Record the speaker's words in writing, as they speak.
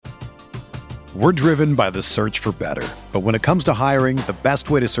We're driven by the search for better. But when it comes to hiring, the best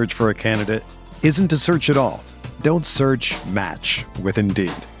way to search for a candidate isn't to search at all. Don't search, match with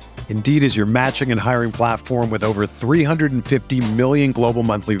Indeed. Indeed is your matching and hiring platform with over 350 million global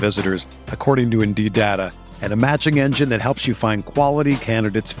monthly visitors, according to Indeed data, and a matching engine that helps you find quality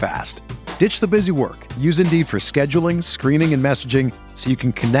candidates fast. Ditch the busy work. Use Indeed for scheduling, screening, and messaging so you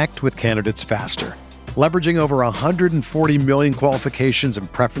can connect with candidates faster. Leveraging over 140 million qualifications and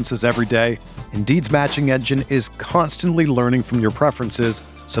preferences every day, Indeed's matching engine is constantly learning from your preferences,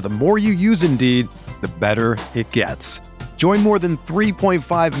 so the more you use Indeed, the better it gets. Join more than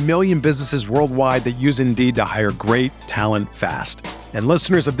 3.5 million businesses worldwide that use Indeed to hire great talent fast. And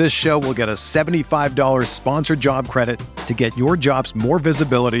listeners of this show will get a $75 sponsored job credit to get your jobs more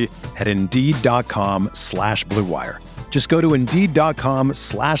visibility at Indeed.com/Blue Wire. Just go to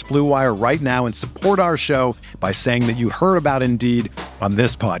Indeed.com/Blue Wire right now and support our show by saying that you heard about Indeed on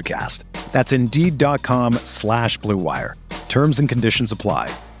this podcast. That's Indeed.com/Blue Wire. Terms and conditions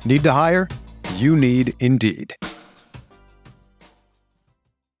apply. Need to hire? You need Indeed.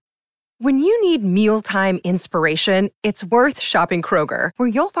 When you need mealtime inspiration, it's worth shopping Kroger, where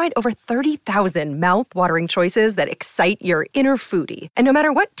you'll find over 30,000 mouth-watering choices that excite your inner foodie. And no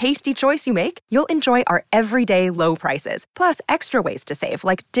matter what tasty choice you make, you'll enjoy our everyday low prices, plus extra ways to save,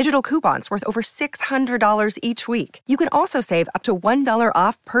 like digital coupons worth over $600 each week. You can also save up to $1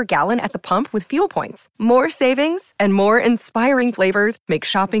 off per gallon at the pump with fuel points. More savings and more inspiring flavors make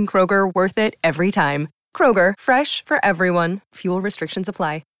shopping Kroger worth it every time. Kroger, fresh for everyone. Fuel restrictions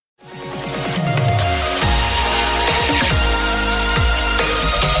apply.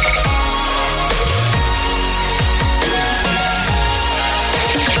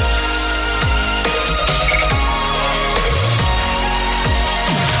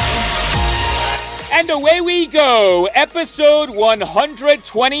 And away we go, episode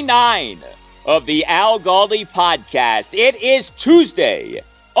 129 of the Al Galdi podcast. It is Tuesday,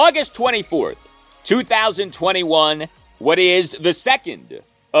 August 24th, 2021, what is the second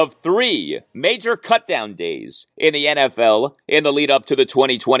of three major cutdown days in the NFL in the lead up to the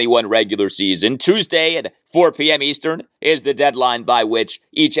 2021 regular season. Tuesday at 4 p.m. Eastern is the deadline by which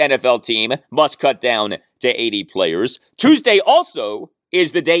each NFL team must cut down to 80 players. Tuesday also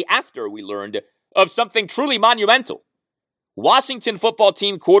is the day after we learned of something truly monumental. Washington football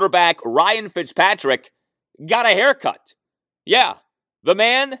team quarterback Ryan Fitzpatrick got a haircut. Yeah, the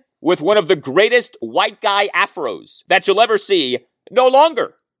man with one of the greatest white guy afros that you'll ever see no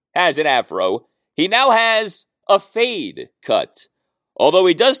longer has an afro. He now has a fade cut. Although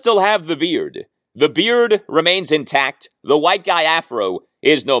he does still have the beard. The beard remains intact. The white guy afro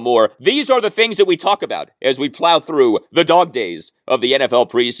is no more. These are the things that we talk about as we plow through the dog days of the NFL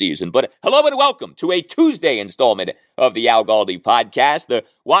preseason. But hello and welcome to a Tuesday installment of the Al Galdi podcast. The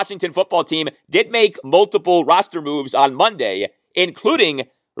Washington football team did make multiple roster moves on Monday, including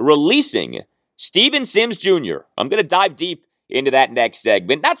releasing Steven Sims Jr. I'm going to dive deep into that next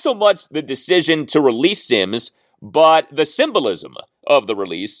segment. Not so much the decision to release Sims, but the symbolism of the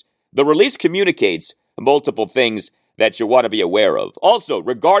release. The release communicates multiple things that you want to be aware of. Also,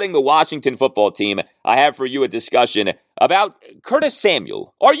 regarding the Washington football team, I have for you a discussion about Curtis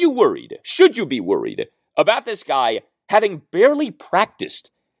Samuel. Are you worried? Should you be worried about this guy having barely practiced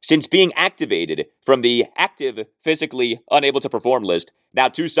since being activated from the active, physically unable to perform list now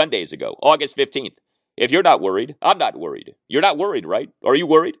 2 Sundays ago, August 15th? If you're not worried, I'm not worried. You're not worried, right? Are you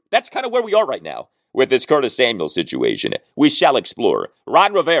worried? That's kind of where we are right now with this Curtis Samuel situation. We shall explore.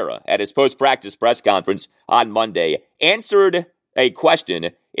 Ron Rivera, at his post-practice press conference on Monday, answered a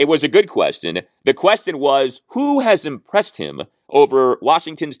question. It was a good question. The question was, who has impressed him over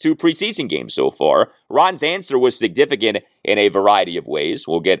Washington's 2 preseason games so far? Ron's answer was significant in a variety of ways.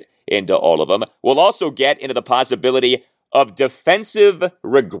 We'll get into all of them. We'll also get into the possibility of defensive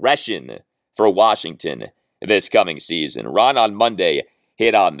regression for Washington this coming season. Ron on Monday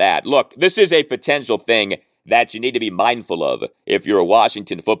hit on that. Look, this is a potential thing that you need to be mindful of if you're a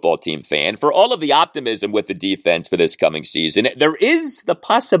Washington football team fan. For all of the optimism with the defense for this coming season, there is the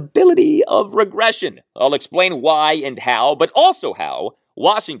possibility of regression. I'll explain why and how, but also how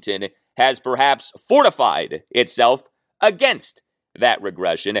Washington has perhaps fortified itself against that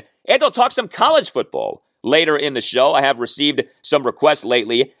regression. And I'll talk some college football later in the show. I have received some requests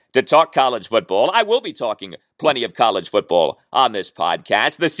lately to talk college football. I will be talking plenty of college football on this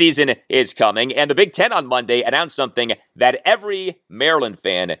podcast. The season is coming, and the Big Ten on Monday announced something that every Maryland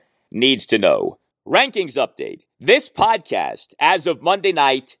fan needs to know. Rankings update. This podcast, as of Monday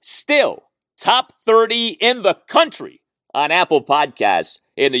night, still top 30 in the country on Apple Podcasts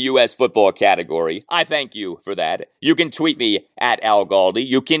in the U.S. football category. I thank you for that. You can tweet me at Al Galdi.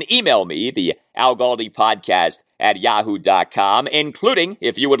 You can email me, the Al Galdi podcast at yahoo.com, including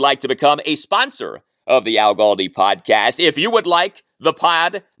if you would like to become a sponsor of the Al Galdi podcast. If you would like the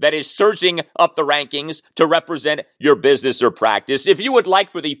pod that is surging up the rankings to represent your business or practice, if you would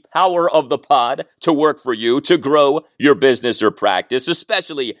like for the power of the pod to work for you, to grow your business or practice,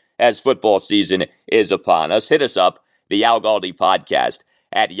 especially as football season is upon us, hit us up, the Al Galdi podcast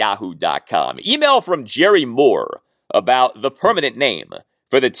at yahoo.com. Email from Jerry Moore about the permanent name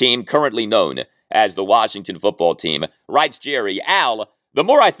for the team currently known as the Washington football team. Writes Jerry, Al, the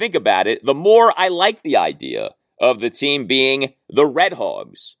more I think about it, the more I like the idea of the team being the Red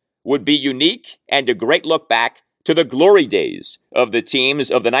Hogs. Would be unique and a great look back to the glory days of the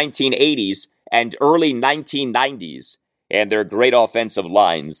teams of the 1980s and early 1990s and their great offensive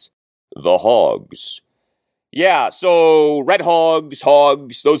lines, the Hogs. Yeah, so Red Hogs,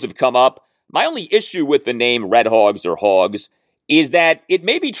 Hogs, those have come up. My only issue with the name Red Hogs or Hogs is that it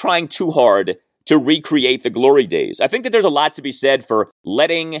may be trying too hard to recreate the glory days. I think that there's a lot to be said for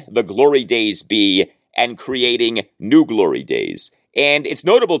letting the glory days be and creating new glory days. And it's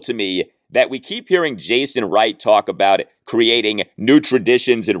notable to me that we keep hearing Jason Wright talk about creating new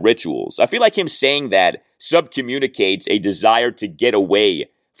traditions and rituals. I feel like him saying that subcommunicates a desire to get away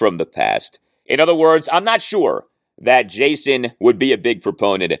from the past. In other words, I'm not sure that Jason would be a big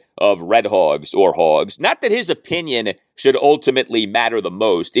proponent of Red Hogs or Hogs. Not that his opinion should ultimately matter the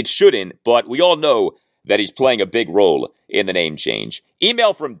most. It shouldn't, but we all know that he's playing a big role in the name change.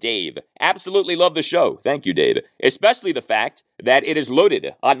 Email from Dave. Absolutely love the show. Thank you, Dave. Especially the fact that it is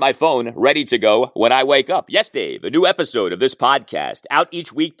loaded on my phone, ready to go when I wake up. Yes, Dave, a new episode of this podcast out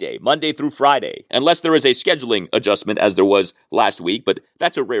each weekday, Monday through Friday, unless there is a scheduling adjustment as there was last week, but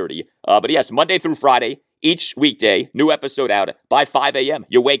that's a rarity. But yes, Monday through Friday, each weekday, new episode out by 5 a.m.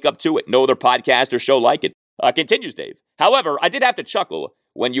 You wake up to it. No other podcast or show like it. Continues, Dave. However, I did have to chuckle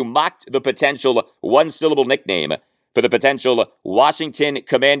when you mocked the potential one-syllable nickname for the potential Washington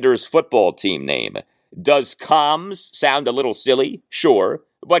Commanders football team name. Does Comms sound a little silly? Sure.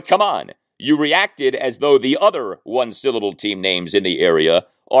 But come on. You reacted as though the other one-syllable team names in the area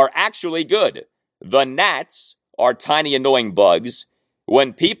are actually good. The Nats are tiny annoying bugs.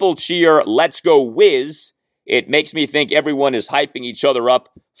 When people cheer, "Let's go Wiz," it makes me think everyone is hyping each other up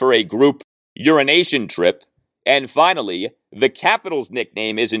for a group urination trip. And finally, the Capitals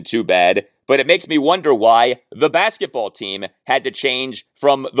nickname isn't too bad, but it makes me wonder why the basketball team had to change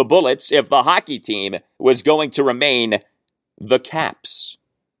from the Bullets if the hockey team was going to remain the Caps.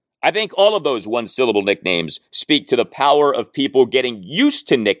 I think all of those one-syllable nicknames speak to the power of people getting used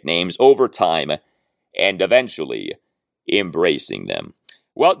to nicknames over time and eventually embracing them.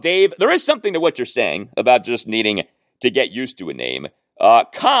 Well, Dave, there is something to what you're saying about just needing to get used to a name.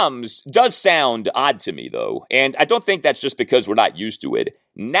 Comms does sound odd to me, though, and I don't think that's just because we're not used to it.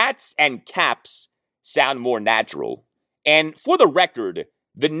 Nats and Caps sound more natural. And for the record,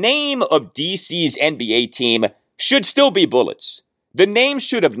 the name of DC's NBA team should still be Bullets. The name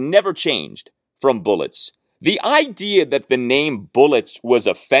should have never changed from Bullets. The idea that the name Bullets was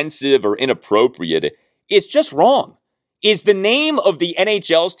offensive or inappropriate is just wrong. Is the name of the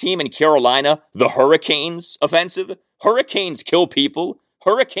NHL's team in Carolina, the Hurricanes, offensive? Hurricanes kill people.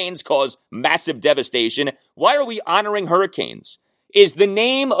 Hurricanes cause massive devastation. Why are we honoring hurricanes? Is the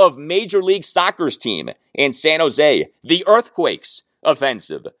name of Major League Soccer's team in San Jose, the Earthquakes,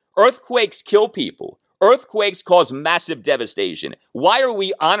 offensive? Earthquakes kill people. Earthquakes cause massive devastation. Why are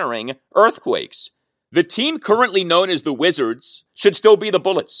we honoring earthquakes? The team currently known as the Wizards should still be the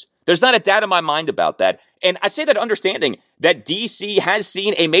Bullets. There's not a doubt in my mind about that. And I say that understanding that DC has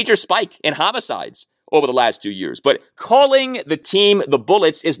seen a major spike in homicides over the last 2 years. But calling the team the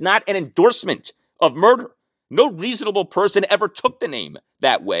Bullets is not an endorsement of murder. No reasonable person ever took the name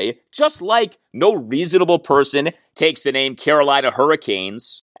that way, just like no reasonable person takes the name Carolina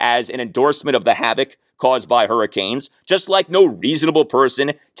Hurricanes as an endorsement of the havoc caused by hurricanes, just like no reasonable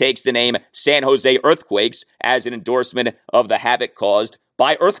person takes the name San Jose Earthquakes as an endorsement of the havoc caused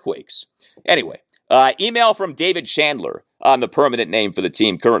by earthquakes. Anyway, email from David Chandler on the permanent name for the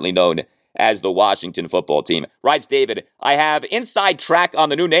team currently known as the Washington football team. Writes David, I have inside track on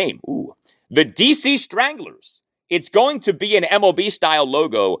the new name. Ooh. The DC Stranglers. It's going to be an MLB-style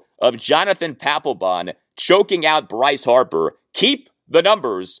logo of Jonathan Papelbon choking out Bryce Harper. Keep the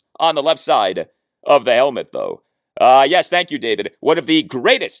numbers on the left side of the helmet, though. Yes, thank you, David. One of the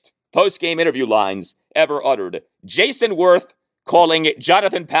greatest post-game interview lines ever uttered. Jason Worth calling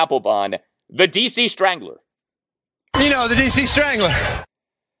Jonathan Papelbon the DC Strangler. You know, the DC Strangler.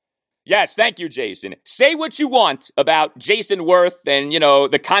 Yes, thank you, Jason. Say what you want about Jason Wirth and,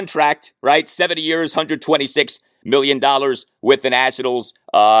 the contract, right? 70 years, $126 million with the Nationals.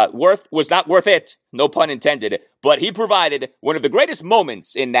 Wirth was not worth it, no pun intended, but he provided one of the greatest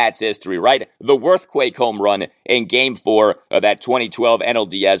moments in Nats history, right? The Wirthquake home run in Game 4 of that 2012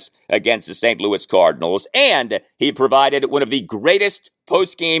 NLDS against the St. Louis Cardinals. And he provided one of the greatest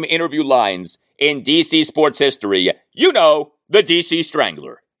post-game interview lines in DC sports history. The DC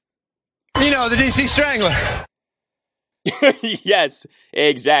Strangler. The DC Strangler. Yes,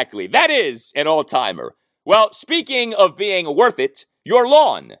 exactly. That is an all-timer. Well, speaking of being worth it, your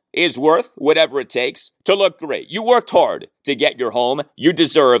lawn is worth whatever it takes to look great. You worked hard to get your home. You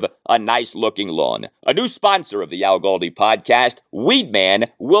deserve a nice-looking lawn. A new sponsor of the Al Galdi podcast, Weedman,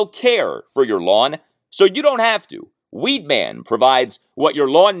 will care for your lawn so you don't have to. Weedman provides what your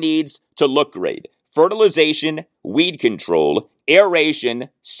lawn needs to look great. Fertilization, weed control, aeration,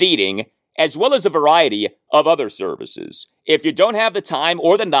 seeding, as well as a variety of other services. If you don't have the time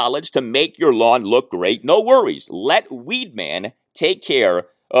or the knowledge to make your lawn look great, no worries. Let Weedman take care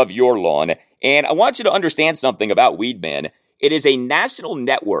of your lawn. And I want you to understand something about Weedman. It is a national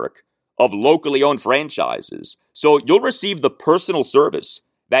network of locally owned franchises, so you'll receive the personal service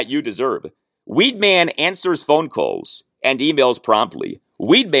that you deserve. Weedman answers phone calls and emails promptly.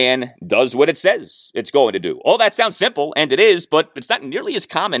 Weedman does what it says it's going to do. All that sounds simple, and it is, but it's not nearly as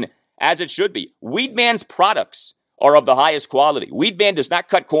common as it should be. Weedman's products are of the highest quality. Weedman does not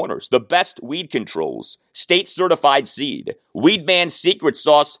cut corners. The best weed controls. State-certified seed. Weedman's secret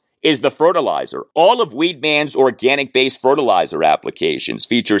sauce is the fertilizer. All of Weedman's organic-based fertilizer applications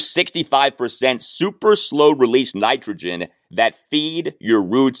feature 65% super slow-release nitrogen that feed your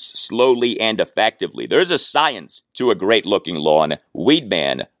roots slowly and effectively. There's a science to a great-looking lawn.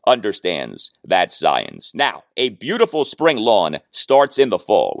 Weedman understands that science. Now, a beautiful spring lawn starts in the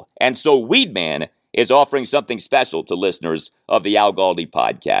fall, and so Weedman is offering something special to listeners of the Al Galdi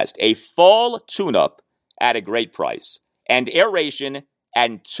podcast. A fall tune-up at a great price, and aeration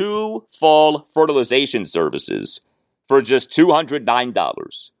and 2 fall fertilization services for just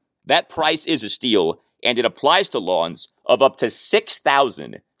 $209. That price is a steal, and it applies to lawns of up to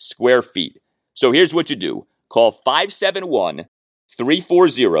 6,000 square feet. So here's what you do. Call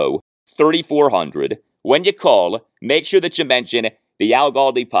 571-340-3400. When you call, make sure that you mention the Al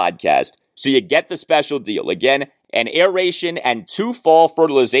Galdi podcast so you get the special deal. Again, an aeration and 2 fall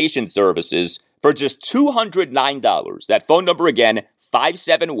fertilization services for just $209. That phone number again,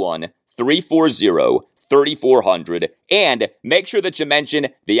 571-340-3400. And make sure that you mention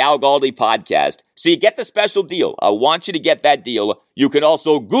the Al Galdi podcast so you get the special deal. I want you to get that deal. You can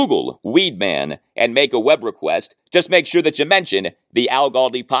also Google Weedman and make a web request. Just make sure that you mention the Al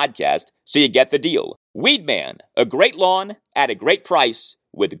Galdi podcast so you get the deal. Weedman, a great lawn at a great price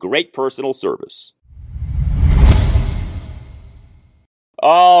with great personal service.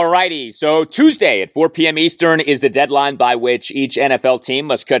 Alrighty, so Tuesday at 4 p.m. Eastern is the deadline by which each NFL team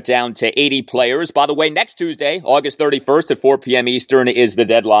must cut down to 80 players. By the way, next Tuesday, August 31st at 4 p.m. Eastern is the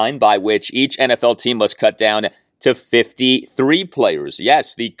deadline by which each NFL team must cut down to 53 players.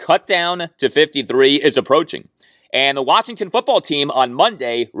 Yes, the cut down to 53 is approaching. And the Washington football team on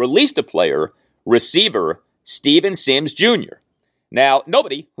Monday released a player, receiver Steven Sims Jr. Now,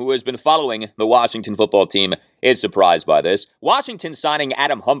 nobody who has been following the Washington football team is surprised by this. Washington signing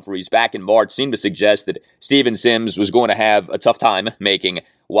Adam Humphries back in March seemed to suggest that Steven Sims was going to have a tough time making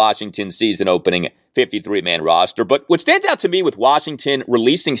Washington's season-opening 53-man roster. But what stands out to me with Washington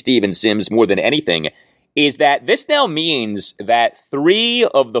releasing Steven Sims more than anything is that this now means that 3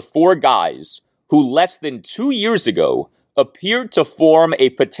 of the 4 guys who less than 2 years ago appeared to form a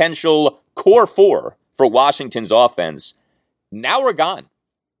potential core 4 for Washington's offense now are gone.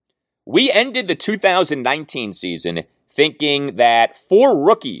 We ended the 2019 season thinking that 4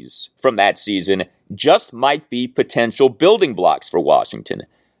 rookies from that season just might be potential building blocks for Washington.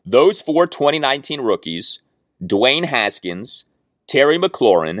 Those 4 2019 rookies, Dwayne Haskins, Terry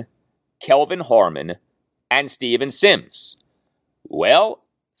McLaurin, Kelvin Harmon, and Steven Sims. Well,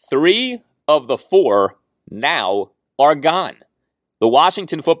 3 of the 4 now are gone. The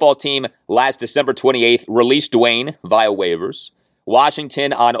Washington football team last December 28th released Dwayne via waivers.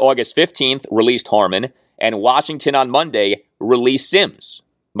 Washington on August 15th released Harmon. And Washington on Monday released Sims.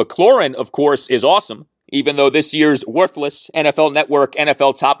 McLaurin, of course, is awesome, even though this year's worthless NFL Network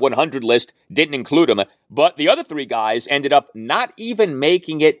NFL Top 100 list didn't include him. But the other 3 guys ended up not even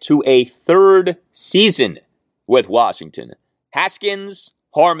making it to a 3rd season with Washington. Haskins,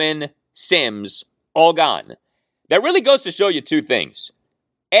 Harmon, Sims, all gone. That really goes to show you 2 things.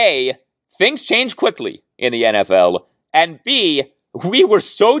 A, things change quickly in the NFL. And B, We were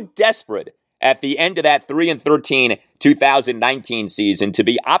so desperate at the end of that 3-13 2019 season to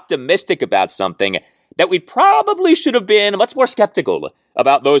be optimistic about something that we probably should have been much more skeptical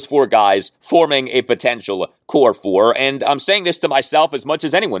about those four guys forming a potential core four. And I'm saying this to myself as much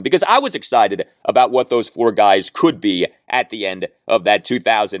as anyone because I was excited about what those four guys could be at the end of that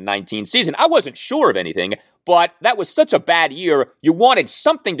 2019 season. I wasn't sure of anything, but that was such a bad year. You wanted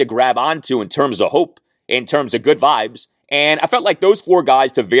something to grab onto in terms of hope, in terms of good vibes. And I felt like those four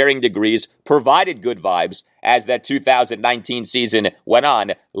guys, to varying degrees, provided good vibes as that 2019 season went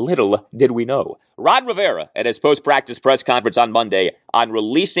on. Little did we know. Rod Rivera at his post-practice press conference on Monday on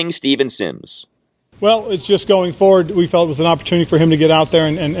releasing Steven Sims. Well, it's just going forward. We felt it was an opportunity for him to get out there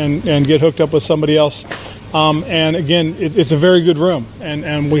and get hooked up with somebody else. And again, it's a very good room.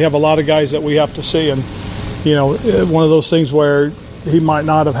 And we have a lot of guys that we have to see. And, you know, one of those things where he might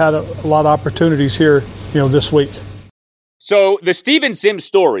not have had a lot of opportunities here, you know, this week. So the Steven Sims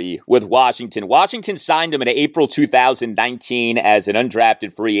story with Washington. Washington signed him in April 2019 as an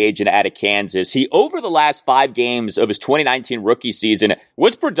undrafted free agent out of Kansas. He, over the last 5 games of his 2019 rookie season,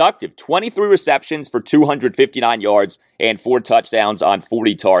 was productive. 23 receptions for 259 yards and 4 touchdowns on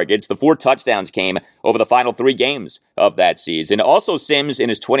 40 targets. The 4 touchdowns came over the final 3 games of that season. Also, Sims in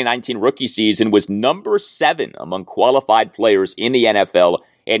his 2019 rookie season was number 7 among qualified players in the NFL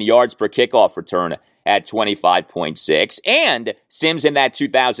in yards per kickoff return at 25.6. And Sims in that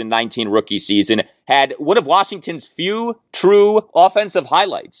 2019 rookie season had one of Washington's few true offensive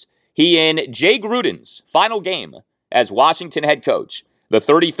highlights. He in Jay Gruden's final game as Washington head coach, the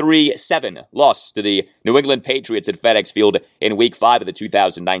 33-7 loss to the New England Patriots at FedEx Field in Week 5 of the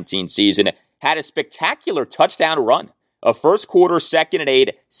 2019 season, had a spectacular touchdown run. A first quarter, 2nd and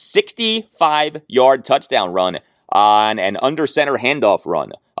 8, 65-yard touchdown run on an under-center handoff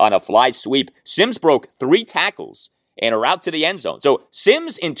run on a fly sweep. Sims broke 3 tackles and a route to the end zone. So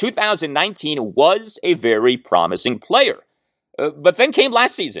Sims in 2019 was a very promising player. But then came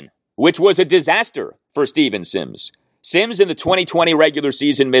last season, which was a disaster for Steven Sims. Sims in the 2020 regular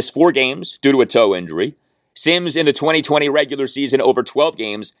season missed 4 games due to a toe injury. Sims in the 2020 regular season over 12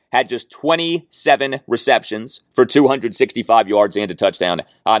 games had just 27 receptions for 265 yards and a touchdown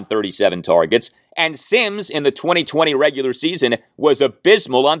on 37 targets. And Sims in the 2020 regular season was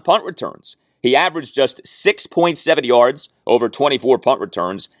abysmal on punt returns. He averaged just 6.7 yards over 24 punt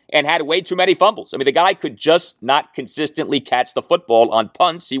returns and had way too many fumbles. I mean, the guy could just not consistently catch the football on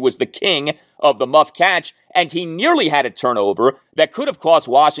punts. He was the king of the muff catch, and he nearly had a turnover that could have cost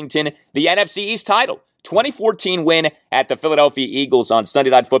Washington the NFC East title. 2014 win at the Philadelphia Eagles on Sunday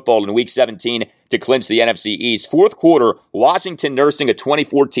Night Football in Week 17 to clinch the NFC East. Fourth quarter, Washington nursing a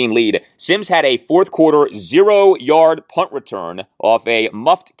 2014 lead. Sims had a fourth quarter 0-yard punt return off a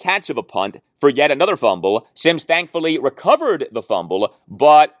muffed catch of a punt for yet another fumble. Sims thankfully recovered the fumble,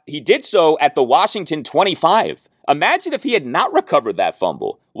 but he did so at the Washington 25. Imagine if he had not recovered that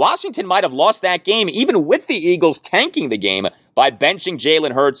fumble. Washington might have lost that game, even with the Eagles tanking the game by benching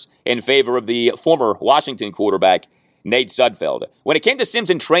Jalen Hurts in favor of the former Washington quarterback, Nate Sudfeld. When it came to Sims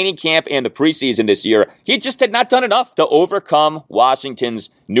in training camp and the preseason this year, he just had not done enough to overcome Washington's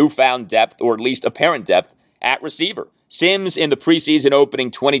newfound depth, or at least apparent depth, at receiver. Sims in the preseason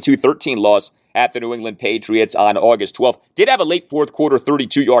opening 22-13 loss at the New England Patriots on August 12th did have a late fourth quarter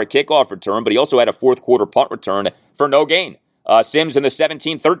 32-yard kickoff return, but he also had a fourth quarter punt return for no gain. Sims in the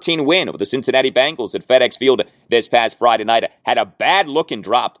 17-13 win over the Cincinnati Bengals at FedEx Field this past Friday night had a bad-looking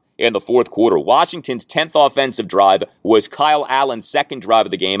drop in the fourth quarter. Washington's 10th offensive drive was Kyle Allen's second drive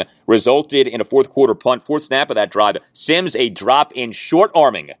of the game, resulted in a fourth quarter punt. Fourth snap of that drive, Sims a drop in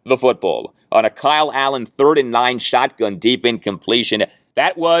short-arming the football on a Kyle Allen 3rd and 9 shotgun deep incompletion.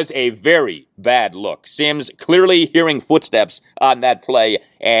 That was a very bad look. Sims clearly hearing footsteps on that play,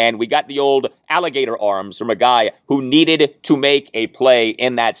 and we got the old alligator arms from a guy who needed to make a play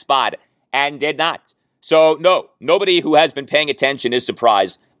in that spot and did not. So, no, nobody who has been paying attention is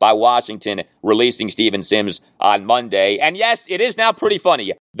surprised by Washington releasing Steven Sims on Monday. And yes, it is now pretty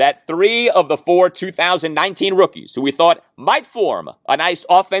funny that 3 of the 4 2019 rookies who we thought might form a nice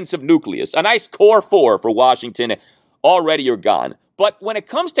offensive nucleus, a nice core 4 for Washington, already are gone. But when it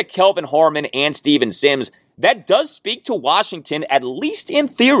comes to Kelvin Harmon and Steven Sims, that does speak to Washington, at least in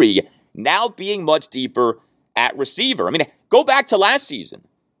theory, now being much deeper at receiver. I mean, go back to last season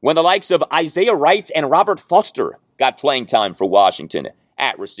when the likes of Isaiah Wright and Robert Foster got playing time for Washington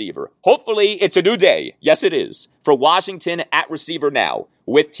at receiver. Hopefully, it's a new day. Yes, it is. For Washington at receiver now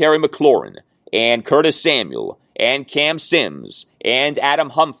with Terry McLaurin and Curtis Samuel and Cam Sims and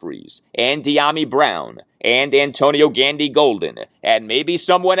Adam Humphries and De'Ami Brown and Antonio Gandy Golden and maybe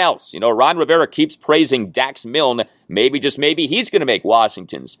someone else. Ron Rivera keeps praising Dax Milne. Maybe, just maybe, he's going to make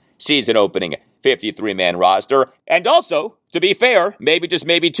Washington's season-opening 53-man roster. And also, to be fair, maybe, just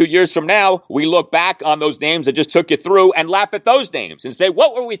maybe 2 years from now, we look back on those names I just took you through and laugh at those names and say,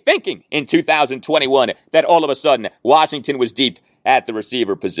 what were we thinking in 2021 that all of a sudden Washington was deep at the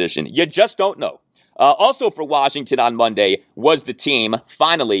receiver position? You just don't know. Also for Washington on Monday was the team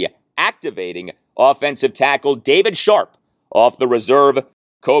finally activating offensive tackle David Sharp off the reserve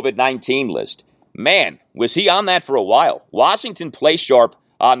COVID-19 list. Man, was he on that for a while. Washington placed Sharp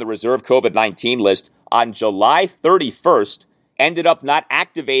on the reserve COVID-19 list on July 31st, ended up not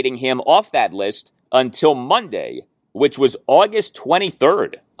activating him off that list until Monday, which was August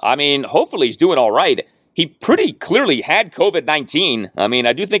 23rd. I mean, hopefully he's doing all right. He pretty clearly had COVID-19. I mean,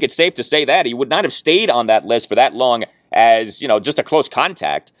 I do think it's safe to say that. He would not have stayed on that list for that long as, just a close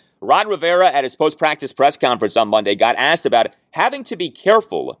contact. Ron Rivera at his post-practice press conference on Monday got asked about having to be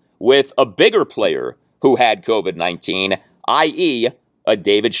careful with a bigger player who had COVID-19, i.e., a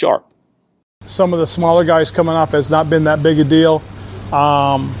David Sharp. Some of the smaller guys coming off has not been that big a deal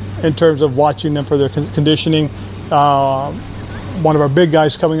in terms of watching them for their conditioning. One of our big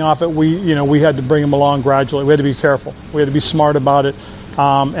guys coming off it, we had to bring him along gradually. We had to be careful. We had to be smart about it.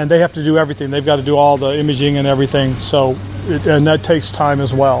 And they have to do everything. They've got to do all the imaging and everything. And that takes time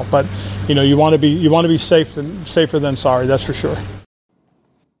as well. But you want to be safer than sorry. That's for sure.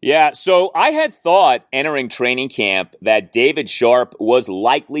 Yeah, so I had thought entering training camp that David Sharp was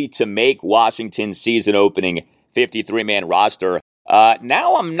likely to make Washington's season-opening 53-man roster.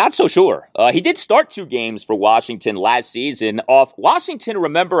 Now I'm not so sure. He did start 2 games for Washington last season off Washington,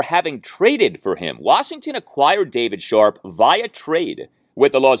 remember, having traded for him. Washington acquired David Sharp via trade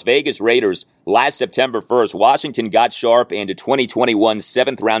with the Las Vegas Raiders last September 1st. Washington got Sharp and a 2021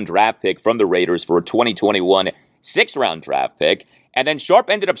 7th-round draft pick from the Raiders for a 2021 6th-round draft pick. And then Sharp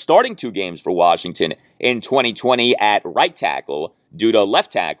ended up starting 2 games for Washington in 2020 at right tackle due to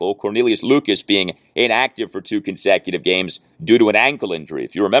left tackle Cornelius Lucas being inactive for 2 consecutive games due to an ankle injury.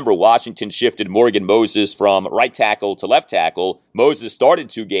 If you remember, Washington shifted Morgan Moses from right tackle to left tackle. Moses started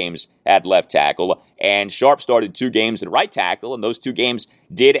 2 games at left tackle, and Sharp started 2 games at right tackle, and those 2 games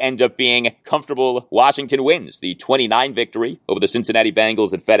did end up being comfortable Washington wins. The 29 victory over the Cincinnati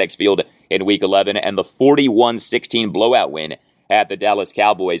Bengals at FedEx Field in Week 11, and the 41-16 blowout win at the Dallas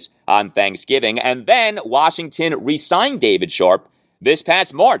Cowboys on Thanksgiving. And then Washington re-signed David Sharp this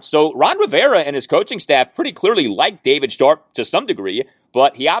past March. So Ron Rivera and his coaching staff pretty clearly like David Sharp to some degree,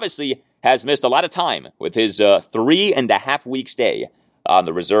 but he obviously has missed a lot of time with his 3.5-week stay on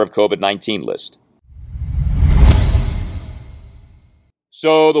the reserve COVID-19 list.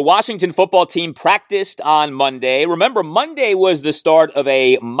 So the Washington football team practiced on Monday. Remember, Monday was the start of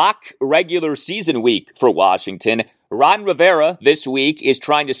a mock regular season week for Washington. Ron Rivera this week is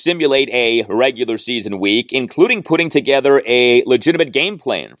trying to simulate a regular season week, including putting together a legitimate game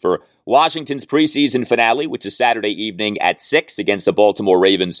plan for Washington's preseason finale, which is Saturday evening at 6 against the Baltimore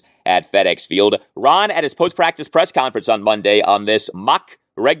Ravens at FedEx Field. Ron at his post-practice press conference on Monday on this mock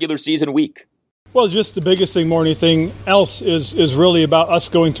regular season week. Well, just the biggest thing more than anything else is really about us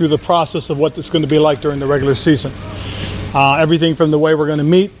going through the process of what it's going to be like during the regular season. Everything from the way we're going to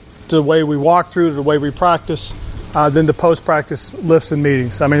meet to the way we walk through to the way we practice. Then the post-practice lifts and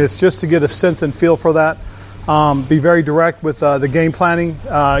meetings. I mean, it's just to get a sense and feel for that. Be very direct with the game planning,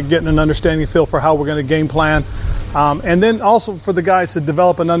 getting an understanding feel for how we're going to game plan. And then also for the guys to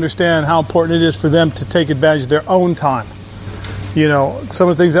develop and understand how important it is for them to take advantage of their own time. Some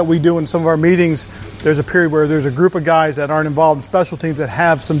of the things that we do in some of our meetings, there's a period where there's a group of guys that aren't involved in special teams that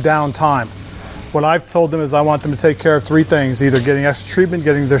have some downtime. What I've told them is I want them to take care of 3 things, either getting extra treatment,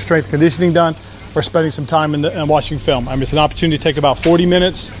 getting their strength conditioning done, or spending some time in watching film. I mean, it's an opportunity to take about 40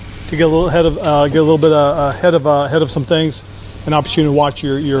 minutes to get a little ahead of some things, an opportunity to watch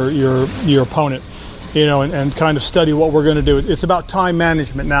your opponent, and kind of study what we're going to do. It's about time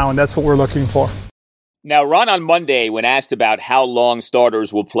management now, and that's what we're looking for. Now, Ron on Monday, when asked about how long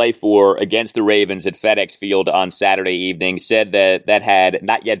starters will play for against the Ravens at FedEx Field on Saturday evening, said that had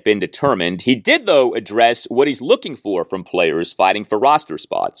not yet been determined. He did, though, address what he's looking for from players fighting for roster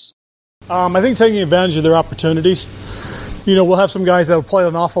spots. I think taking advantage of their opportunities. We'll have some guys that will play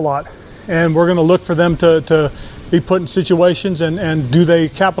an awful lot, and we're going to look for them to be put in situations and do they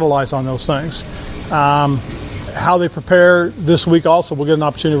capitalize on those things. How they prepare this week also, we'll get an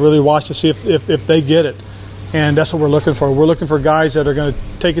opportunity to really watch to see if they get it. And that's what we're looking for. We're looking for guys that are going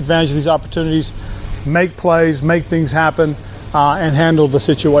to take advantage of these opportunities, make plays, make things happen, and handle the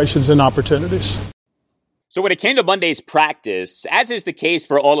situations and opportunities. So when it came to Monday's practice, as is the case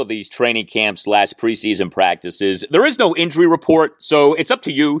for all of these training camps / preseason practices, there is no injury report, so it's up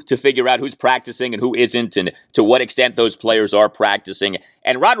to you to figure out who's practicing and who isn't and to what extent those players are practicing.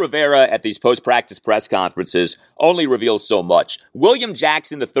 And Ron Rivera at these post-practice press conferences only reveals so much. William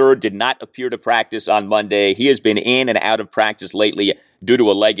Jackson III did not appear to practice on Monday. He has been in and out of practice lately due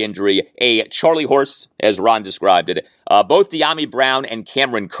to a leg injury, a Charlie horse, as Ron described it. Both De'Ami Brown and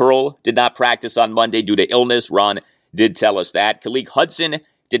Cameron Curl did not practice on Monday due to illness. Ron did tell us that. Khaleke Hudson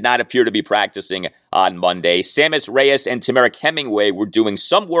did not appear to be practicing on Monday. Sammis Reyes and Tamarick Hemingway were doing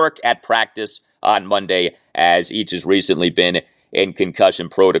some work at practice on Monday, as each has recently been in concussion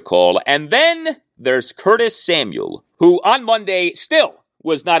protocol. And then there's Curtis Samuel, who on Monday still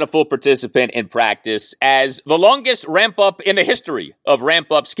was not a full participant in practice, as the longest ramp-up in the history of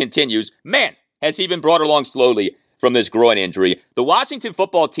ramp-ups continues. Man, has he been brought along slowly from this groin injury. The Washington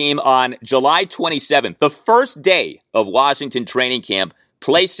football team on July 27th, the first day of Washington training camp,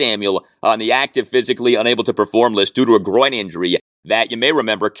 placed Samuel on the active physically unable to perform list due to a groin injury that you may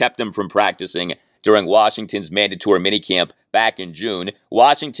remember kept him from practicing during Washington's mandatory minicamp back in June.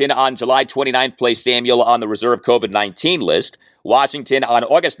 Washington on July 29th placed Samuel on the reserve COVID-19 list. Washington on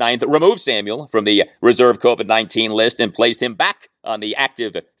August 9th removed Samuel from the reserve COVID-19 list and placed him back on the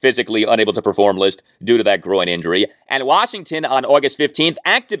active physically unable to perform list due to that groin injury. And Washington on August 15th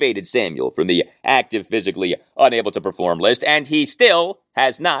activated Samuel from the active physically unable to perform list, and he still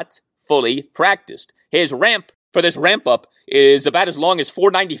has not fully practiced. His ramp for this ramp up is about as long as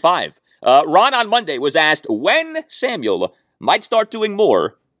 495. Ron on Monday was asked when Samuel might start doing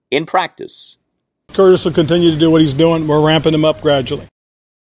more in practice. Curtis will continue to do what he's doing. We're ramping him up gradually.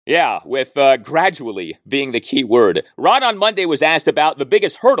 Yeah, with gradually being the key word. Ron on Monday was asked about the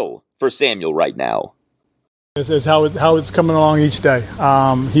biggest hurdle for Samuel right now. This is how it's coming along each day.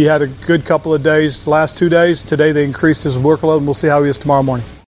 He had a good couple of days, the last 2 days. Today they increased his workload, and we'll see how he is tomorrow morning.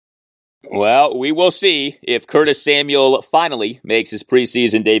 Well, we will see if Curtis Samuel finally makes his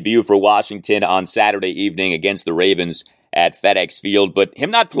preseason debut for Washington on Saturday evening against the Ravens at FedEx Field. But him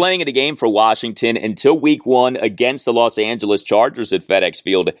not playing in a game for Washington until week 1 against the Los Angeles Chargers at FedEx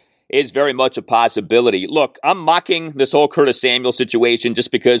Field is very much a possibility. Look, I'm mocking this whole Curtis Samuel situation just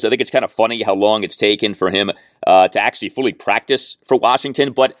because I think it's kind of funny how long it's taken for him to actually fully practice for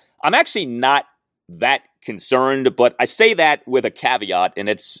Washington. But I'm actually not that concerned, but I say that with a caveat, and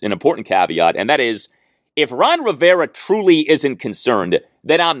it's an important caveat, and that is, if Ron Rivera truly isn't concerned,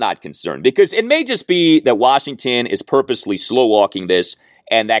 then I'm not concerned, because it may just be that Washington is purposely slow-walking this,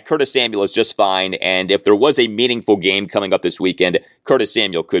 and that Curtis Samuel is just fine, and if there was a meaningful game coming up this weekend, Curtis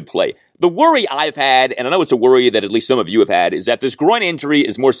Samuel could play. The worry I've had, and I know it's a worry that at least some of you have had, is that this groin injury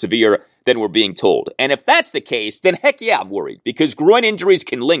is more severe than we're being told. And if that's the case, then heck yeah, I'm worried, because groin injuries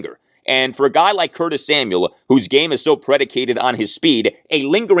can linger. And for a guy like Curtis Samuel, whose game is so predicated on his speed, a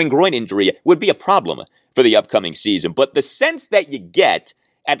lingering groin injury would be a problem for the upcoming season. But the sense that you get,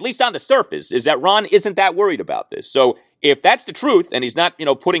 at least on the surface, is that Ron isn't that worried about this. So if that's the truth, and he's not,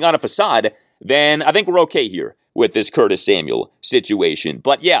 putting on a facade, then I think we're okay here with this Curtis Samuel situation.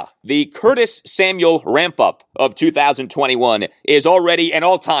 But yeah, the Curtis Samuel ramp-up of 2021 is already an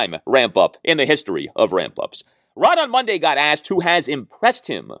all-time ramp-up in the history of ramp-ups. Ron on Monday got asked who has impressed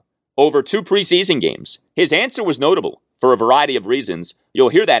him over 2 preseason games. His answer was notable for a variety of reasons. You'll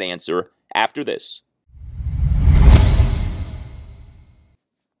hear that answer after this.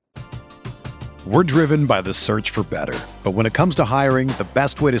 We're driven by the search for better. But when it comes to hiring, the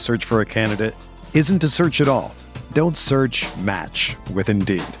best way to search for a candidate isn't to search at all. Don't search, match with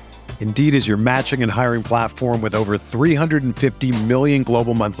Indeed. Indeed is your matching and hiring platform with over 350 million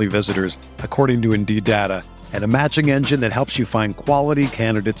global monthly visitors, according to Indeed data, and a matching engine that helps you find quality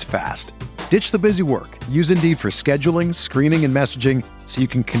candidates fast. Ditch the busy work. Use Indeed for scheduling, screening, and messaging so you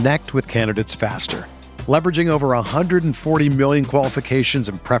can connect with candidates faster. Leveraging over 140 million qualifications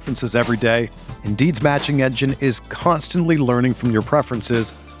and preferences every day, Indeed's matching engine is constantly learning from your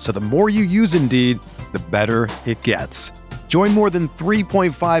preferences, so the more you use Indeed, the better it gets. Join more than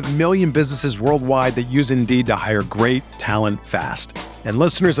 3.5 million businesses worldwide that use Indeed to hire great talent fast. And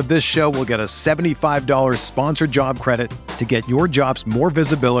listeners of this show will get a $75 sponsored job credit to get your jobs more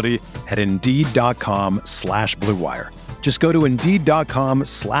visibility at Indeed.com/Blue Wire. Just go to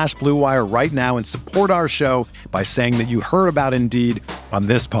Indeed.com/Blue Wire right now and support our show by saying that you heard about Indeed on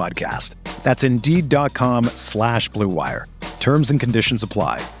this podcast. That's Indeed.com/Blue Wire. Terms and conditions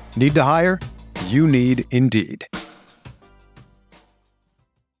apply. Need to hire? You need Indeed.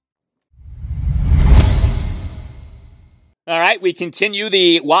 All right, we continue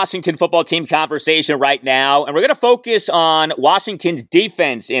the Washington football team conversation right now, and we're going to focus on Washington's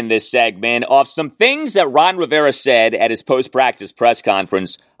defense in this segment off some things that Ron Rivera said at his post-practice press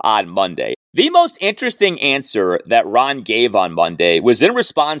conference on Monday. The most interesting answer that Ron gave on Monday was in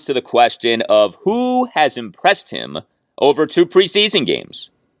response to the question of who has impressed him over 2 preseason games.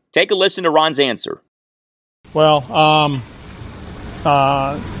 Take a listen to Ron's answer. Well,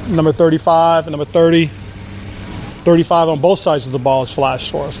 number 35 and number 30. 35 on both sides of the ball has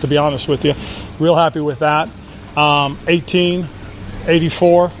flashed for us, to be honest with you. Real happy with that. 18,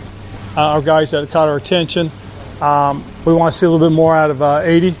 84 are guys that caught our attention. We want to see a little bit more out of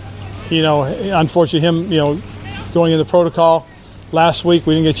 80. Unfortunately, him, going into protocol last week,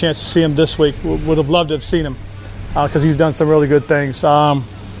 we didn't get a chance to see him this week. Would have loved to have seen him because he's done some really good things.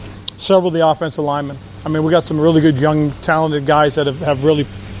 Several of the offensive linemen. I mean, we got some really good, young, talented guys that have really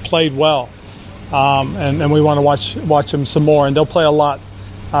played well. And we want to watch them some more, and they'll play a lot.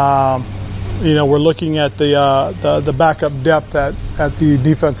 We're looking at the backup depth at the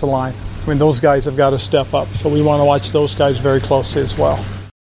defensive line. I mean, those guys have got to step up, so we want to watch those guys very closely as well.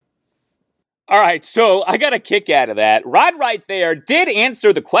 All right, so I got a kick out of that. Rod right there did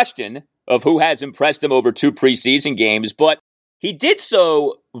answer the question of who has impressed him over 2 preseason games, but he did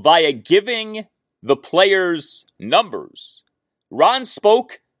so via giving the players numbers. Ron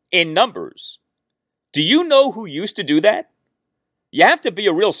spoke in numbers. Do you know who used to do that? You have to be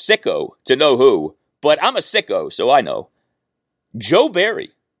a real sicko to know who, but I'm a sicko, so I know. Joe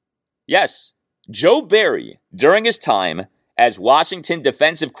Barry. Yes, Joe Barry, during his time as Washington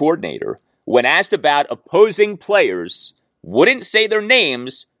defensive coordinator, when asked about opposing players, wouldn't say their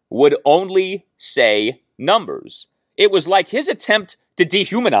names, would only say numbers. It was like his attempt to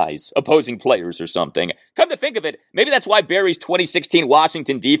dehumanize opposing players or something. Come to think of it, maybe that's why Barry's 2016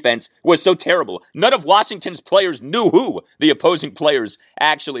 Washington defense was so terrible. None of Washington's players knew who the opposing players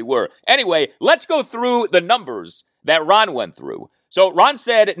actually were. Anyway, let's go through the numbers that Ron went through. So Ron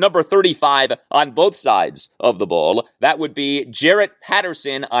said number 35 on both sides of the ball. That would be Jarrett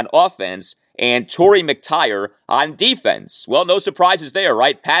Patterson on offense and Torrey McTyer on defense. Well, no surprises there,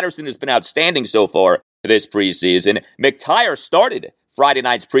 right? Patterson has been outstanding so far this preseason. McTyer started Friday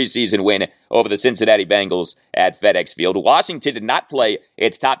night's preseason win over the Cincinnati Bengals at FedEx Field. Washington did not play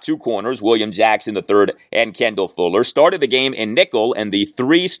its top 2 corners, William Jackson III and Kendall Fuller. Started the game in nickel, and the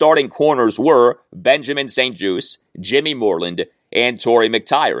 3 starting corners were Benjamin St-Juste, Jimmy Moreland, and Torrey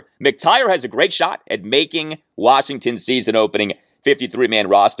McTyer. McTyer has a great shot at making Washington's season-opening 53-man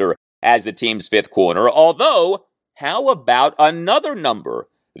roster as the team's 5th corner, although, how about another number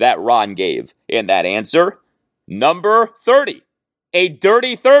that Ron gave in that answer? Number 30. A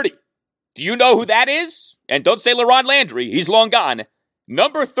dirty 30. Do you know who that is? And don't say LaRon Landry. He's long gone.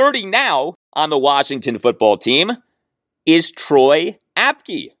 Number 30 now on the Washington football team is Troy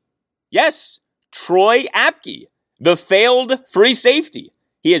Apke. Yes, Troy Apke, the failed free safety.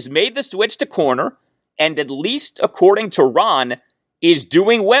 He has made the switch to corner, and at least according to Ron, is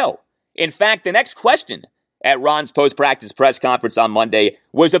doing well. In fact, the next question at Ron's post-practice press conference on Monday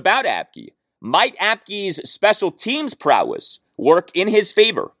was about Apke. Might Apke's special teams prowess work in his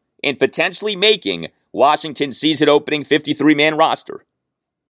favor in potentially making Washington's season-opening 53-man roster?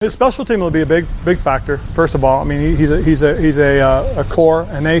 His special team will be a big factor. First of all, I mean, he's a core,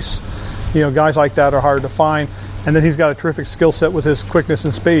 an ace. Guys like that are hard to find. And then he's got a terrific skill set with his quickness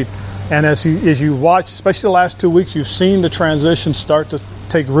and speed. And as you watch, especially the last 2 weeks, you've seen the transition start to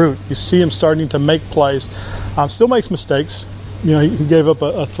take root. You see him starting to make plays. Still makes mistakes. He gave up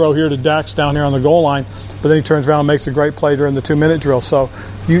a throw here to Dax down here on the goal line, but then he turns around and makes a great play during the 2-minute drill. So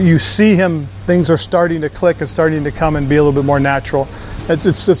you see him, things are starting to click and starting to come and be a little bit more natural.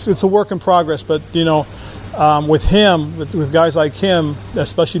 It's a work in progress, but with him, with guys like him,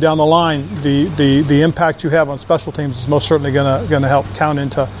 especially down the line, the impact you have on special teams is most certainly going to help count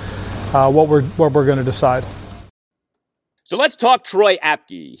into what we're going to decide. So let's talk Troy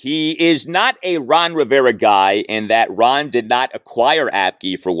Apke. He is not a Ron Rivera guy in that Ron did not acquire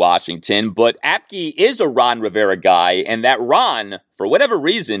Apke for Washington, but Apke is a Ron Rivera guy in that Ron, for whatever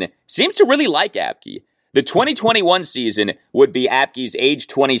reason, seems to really like Apke. The 2021 season would be Apke's age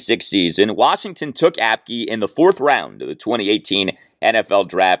 26 season. Washington took Apke in the 4th round of the 2018 NFL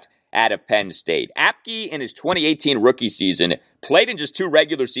Draft out of Penn State. Apke in his 2018 rookie season played in just 2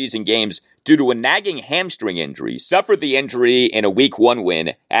 regular season games due to a nagging hamstring injury, suffered the injury in a Week 1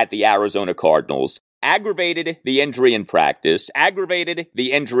 win at the Arizona Cardinals, aggravated the injury in practice, aggravated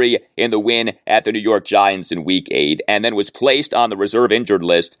the injury in the win at the New York Giants in Week 8, and then was placed on the reserve injured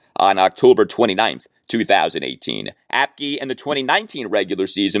list on October 29th, 2018. Apke in the 2019 regular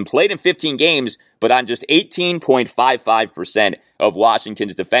season played in 15 games, but on just 18.55% of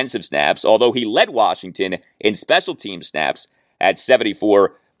Washington's defensive snaps, although he led Washington in special team snaps at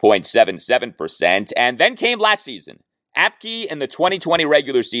 74.77%. And then came last season. Apke in the 2020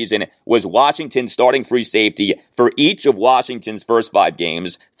 regular season was Washington's starting free safety for each of Washington's first 5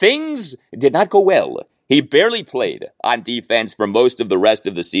 games. Things did not go well. He barely played on defense for most of the rest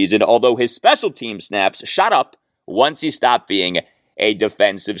of the season, although his special team snaps shot up once he stopped being a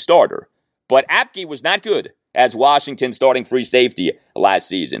defensive starter. But Apke was not good as Washington's starting free safety last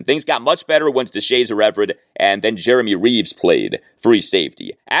season. Things got much better once DeShazer Everett and then Jeremy Reeves played free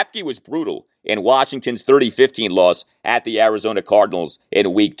safety. Apke was brutal in Washington's 30-15 loss at the Arizona Cardinals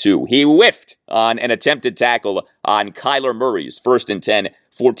in Week 2. He whiffed on an attempted tackle on Kyler Murray's 1st and 10,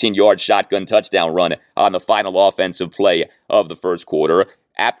 14-yard shotgun touchdown run on the final offensive play of the first quarter.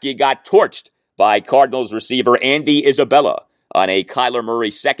 Apke got torched by Cardinals receiver Andy Isabella on a Kyler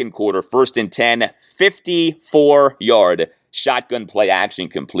Murray second quarter 1st and 10, 54-yard shotgun play action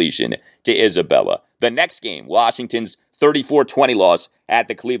completion to Isabella. The next game, Washington's 34-20 loss at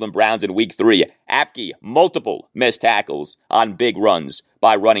the Cleveland Browns in Week 3. Apke, multiple missed tackles on big runs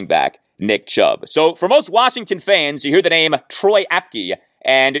by running back Nick Chubb. So for most Washington fans, you hear the name Troy Apke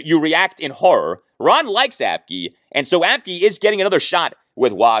and you react in horror. Ron likes Apke, and so Apke is getting another shot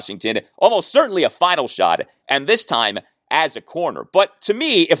with Washington, almost certainly a final shot, and this time as a corner. But to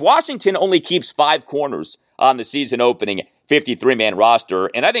me, if Washington only keeps 5 corners on the season opening 53-man roster,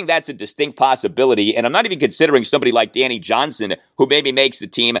 and I think that's a distinct possibility, and I'm not even considering somebody like Danny Johnson, who maybe makes the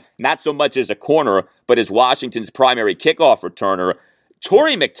team not so much as a corner, but as Washington's primary kickoff returner.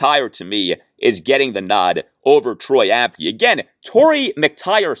 Torrey McTyer, to me, is getting the nod over Troy Apke. Again, Torrey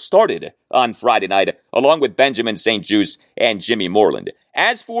McTyer started on Friday night, along with Benjamin St-Juste and Jimmy Moreland.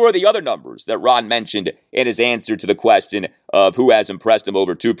 As for the other numbers that Ron mentioned in his answer to the question of who has impressed him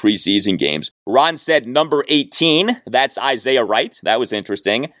over 2 preseason games, Ron said number 18, that's Isaiah Wright. That was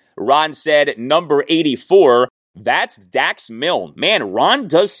interesting. Ron said number 84, that's Dax Milne. Man, Ron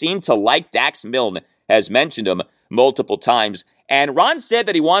does seem to like Dax Milne, has mentioned him multiple times. And Ron said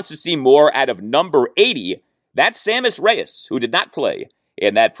that he wants to see more out of number 80. That's Sammis Reyes, who did not play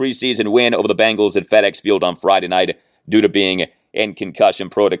in that preseason win over the Bengals at FedEx Field on Friday night due to being in concussion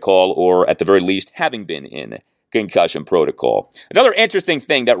protocol, or at the very least having been in concussion protocol. Another interesting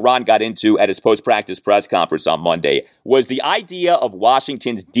thing that Ron got into at his post-practice press conference on Monday was the idea of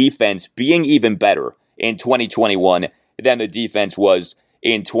Washington's defense being even better in 2021 than the defense was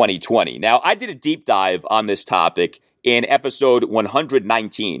in 2020. Now, I did a deep dive on this topic in episode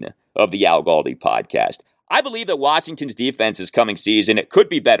 119 of the Al Galdi podcast. I believe that Washington's defense this coming season could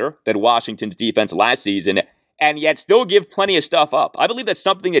be better than Washington's defense last season, and yet still give plenty of stuff up. I believe that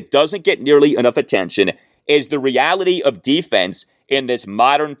something that doesn't get nearly enough attention is the reality of defense in this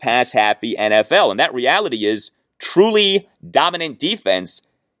modern pass-happy NFL. And that reality is truly dominant defense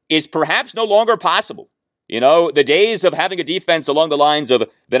is perhaps no longer possible. You know, the days of having a defense along the lines of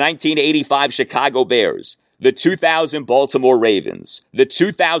the 1985 Chicago Bears, the 2000 Baltimore Ravens, the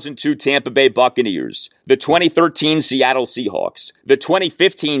 2002 Tampa Bay Buccaneers, the 2013 Seattle Seahawks, the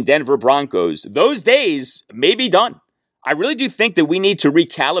 2015 Denver Broncos, those days may be done. I really do think that we need to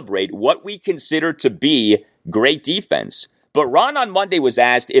recalibrate what we consider to be great defense. But Ron on Monday was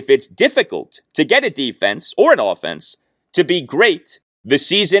asked if it's difficult to get a defense or an offense to be great the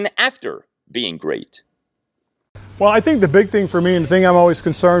season after being great. Well, I think the big thing for me and the thing I'm always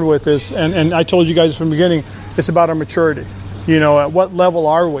concerned with is, and I told you guys from the beginning, it's about our maturity. You know, at what level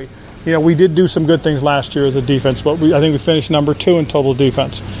are we? You know, we did do some good things last year as a defense, but I think we finished number 2 in total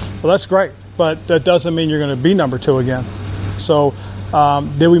defense. Well, that's great, but that doesn't mean you're going to be number 2 again. So,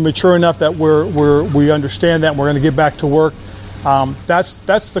 did we mature enough that we understand that and we're going to get back to work?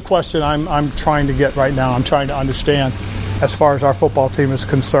 That's the question I'm trying to get right now. I'm trying to understand as far as our football team is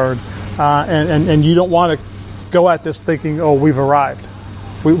concerned, and you don't want to go at this thinking, oh, we've arrived.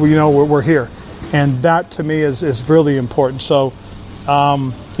 We're here. And that, to me, is really important. So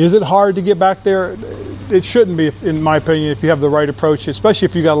is it hard to get back there? It shouldn't be, in my opinion, if you have the right approach, especially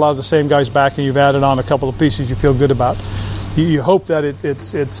if you got a lot of the same guys back and you've added on a couple of pieces you feel good about. You hope that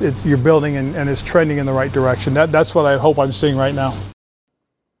it's you're building and it's trending in the right direction. That's what I hope I'm seeing right now.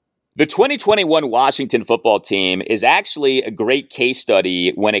 The 2021 Washington football team is actually a great case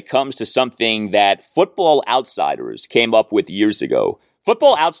study when it comes to something that Football Outsiders came up with years ago.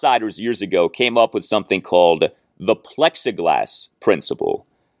 Football Outsiders years ago came up with something called the plexiglass principle.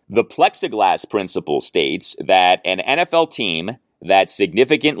 The plexiglass principle states that an NFL team that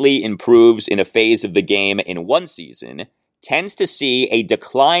significantly improves in a phase of the game in one season tends to see a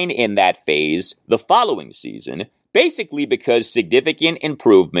decline in that phase the following season, basically because significant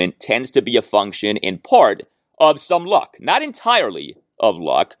improvement tends to be a function in part of some luck. Not entirely of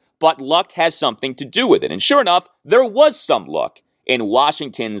luck, but luck has something to do with it. And sure enough, there was some luck in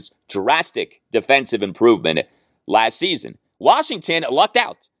Washington's drastic defensive improvement last season. Washington lucked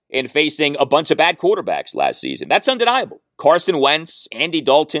out in facing a bunch of bad quarterbacks last season. That's undeniable. Carson Wentz, Andy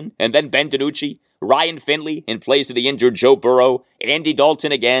Dalton, and then Ben DiNucci, Ryan Finley in place of the injured Joe Burrow, Andy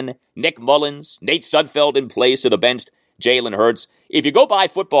Dalton again, Nick Mullins, Nate Sudfeld in place of the benched Jalen Hurts. If you go by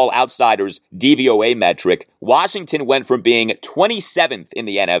Football Outsiders' DVOA metric, Washington went from being 27th in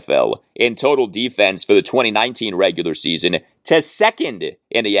the NFL in total defense for the 2019 regular season to second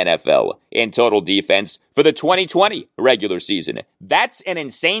in the NFL in total defense for the 2020 regular season. That's an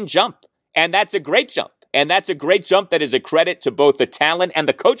insane jump, and that's a great jump. And that's a great jump that is a credit to both the talent and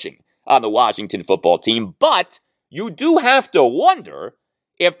the coaching on the Washington football team. But you do have to wonder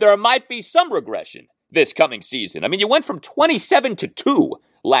if there might be some regression this coming season. I mean, you went from 27-2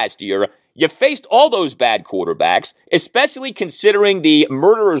 last year. You faced all those bad quarterbacks, especially considering the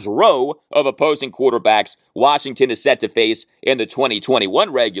murderer's row of opposing quarterbacks Washington is set to face in the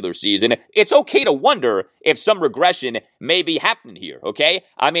 2021 regular season. It's okay to wonder if some regression may be happening here, okay?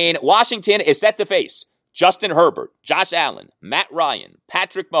 I mean, Washington is set to face Justin Herbert, Josh Allen, Matt Ryan,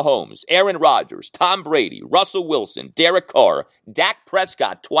 Patrick Mahomes, Aaron Rodgers, Tom Brady, Russell Wilson, Derek Carr, Dak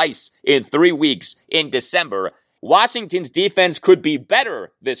Prescott twice in 3 weeks in December. Washington's defense could be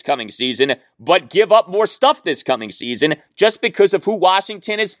better this coming season, but give up more stuff this coming season just because of who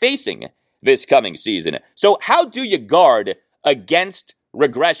Washington is facing this coming season. So how do you guard against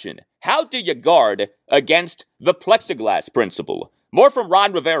regression? How do you guard against the plexiglass principle? More from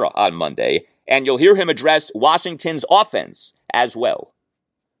Ron Rivera on Monday, and you'll hear him address Washington's offense as well.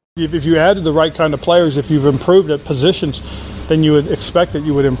 If you added the right kind of players, if you've improved at positions, then you would expect that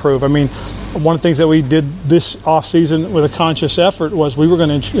you would improve. I mean, one of the things that we did this offseason with a conscious effort was we were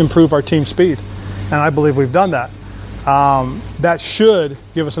going to improve our team speed, and I believe we've done that. That should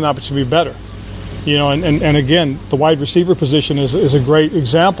give us an opportunity to be better. You know, and again, the wide receiver position is a great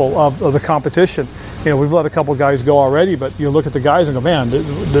example of the competition. You know, we've let a couple guys go already, but you look at the guys and go, man,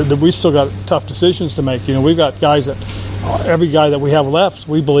 we still got tough decisions to make. You know, we've got guys that every guy that we have left,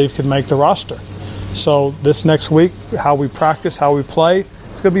 we believe can make the roster. So this next week, how we practice, how we play,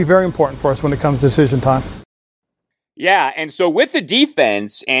 it's going to be very important for us when it comes to decision time. Yeah, and so with the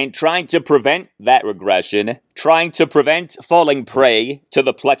defense and trying to prevent that regression, trying to prevent falling prey to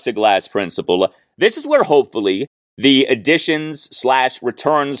the plexiglass principle, this is where hopefully the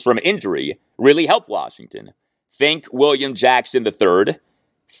additions/returns from injury really help Washington. Think William Jackson III.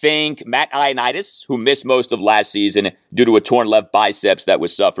 Think Matt Ioannidis, who missed most of last season due to a torn left biceps that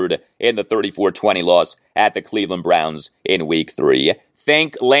was suffered in the 34-20 loss at the Cleveland Browns in Week 3.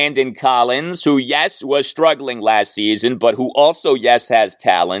 Think Landon Collins, who, yes, was struggling last season, but who also, yes, has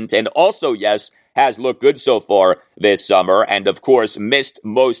talent and also, yes, has looked good so far this summer, and of course missed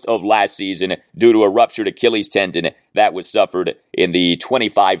most of last season due to a ruptured Achilles tendon that was suffered in the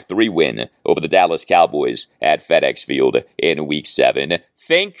 25-3 win over the Dallas Cowboys at FedEx Field in Week 7.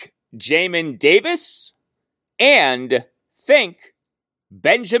 Think Jamin Davis, and think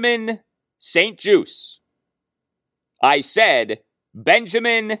Benjamin St-Juste. I said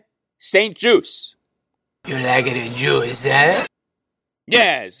Benjamin St-Juste. You like it in juice, eh?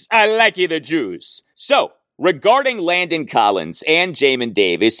 Yes, I like you the juice. So, regarding Landon Collins and Jamin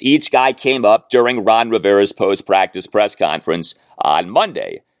Davis, each guy came up during Ron Rivera's post-practice press conference on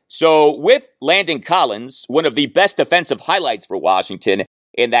Monday. So, with Landon Collins, one of the best defensive highlights for Washington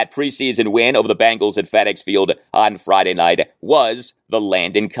in that preseason win over the Bengals at FedEx Field on Friday night was the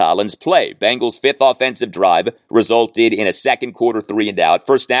Landon Collins play. Bengals' fifth offensive drive resulted in a second quarter 3-and-out.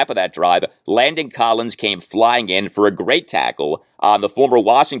 First snap of that drive, Landon Collins came flying in for a great tackle on the former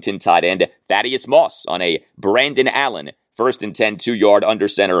Washington tight end Thaddeus Moss on a Brandon Allen 1st and 10 2-yard under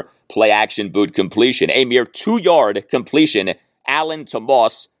center play action boot completion. A mere 2-yard completion, Allen to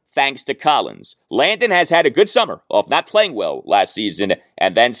Moss, thanks to Collins. Landon has had a good summer of not playing well last season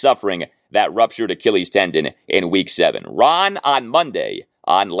and then suffering that ruptured Achilles tendon in Week 7. Ron on Monday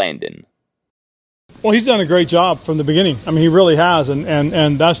on Landon. Well, he's done a great job from the beginning. I mean, he really has,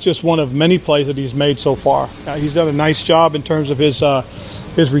 and that's just one of many plays that he's made so far. He's done a nice job in terms of his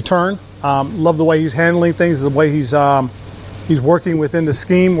return. Love the way he's handling things, the way he's working within the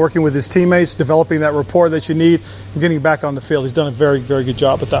scheme, working with his teammates, developing that rapport that you need, and getting back on the field. He's done a very, very good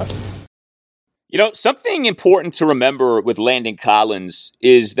job at that. You know, something important to remember with Landon Collins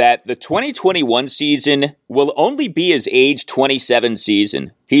is that the 2021 season will only be his age 27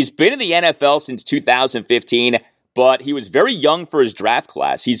 season. He's been in the NFL since 2015, but he was very young for his draft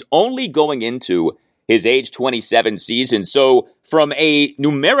class. He's only going into his age 27 season. So from a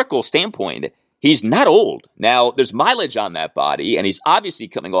numerical standpoint, he's not old. Now, there's mileage on that body, and he's obviously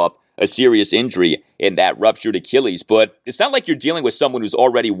coming off a serious injury in that ruptured Achilles, but it's not like you're dealing with someone who's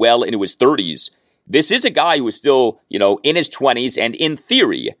already well into his 30s. This is a guy who is still, in his 20s and in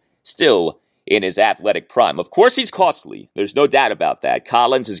theory, still in his athletic prime. Of course, he's costly. There's no doubt about that.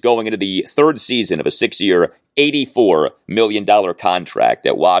 Collins is going into the third season of a 6-year, $84 million contract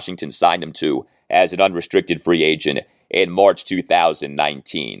that Washington signed him to as an unrestricted free agent in March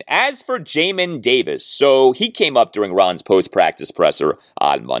 2019. As for Jamin Davis, so he came up during Ron's post-practice presser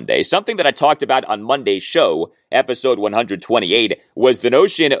on Monday. Something that I talked about on Monday's show, episode 128, was the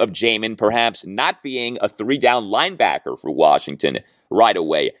notion of Jamin perhaps not being a 3-down linebacker for Washington right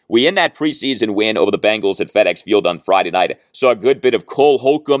away. We, in that preseason win over the Bengals at FedEx Field on Friday night, saw a good bit of Cole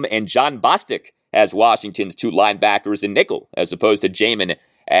Holcomb and John Bostic as Washington's 2 linebackers in nickel, as opposed to Jamin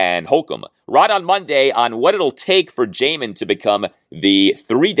and Holcomb. Right on Monday on what it'll take for Jamin to become the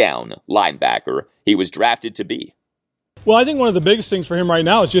 3-down linebacker he was drafted to be. Well, I think one of the biggest things for him right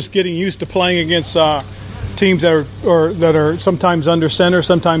now is just getting used to playing against teams that are sometimes under center,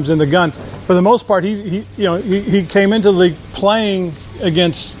 sometimes in the gun. For the most part, he came into the league playing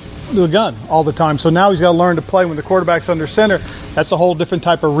against the gun all the time. So now he's got to learn to play when the quarterback's under center. That's a whole different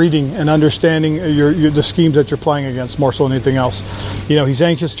type of reading and understanding the schemes that you're playing against more so than anything else. He's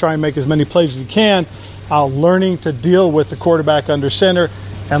anxious to try and make as many plays as he can, learning to deal with the quarterback under center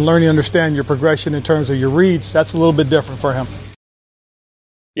and learning to understand your progression in terms of your reads. That's a little bit different for him.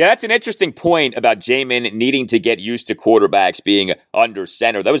 Yeah, that's an interesting point about Jamin needing to get used to quarterbacks being under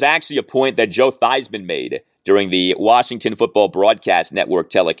center. That was actually a point that Joe Theismann made during the Washington Football Broadcast Network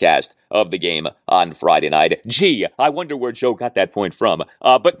telecast of the game on Friday night. Gee, I wonder where Joe got that point from.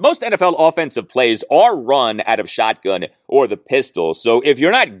 But most NFL offensive plays are run out of shotgun or the pistol. So if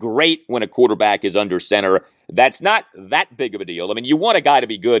you're not great when a quarterback is under center, that's not that big of a deal. I mean, you want a guy to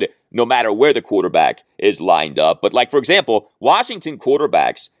be good no matter where the quarterback is lined up. But for example, Washington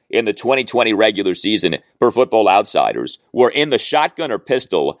quarterbacks in the 2020 regular season per Football Outsiders were in the shotgun or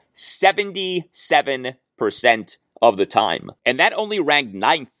pistol 77% of the time. And that only ranked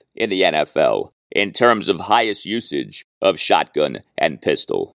 9th in the NFL in terms of highest usage of shotgun and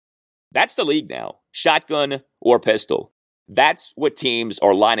pistol. That's the league now. Shotgun or pistol. That's what teams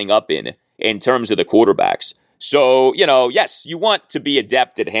are lining up in terms of the quarterbacks. So, yes, you want to be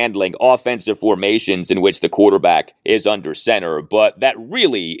adept at handling offensive formations in which the quarterback is under center, but that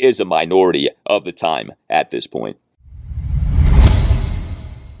really is a minority of the time at this point.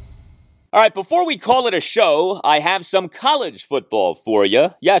 All right, before we call it a show, I have some college football for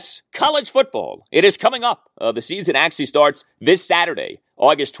you. Yes, college football. It is coming up. The season actually starts this Saturday,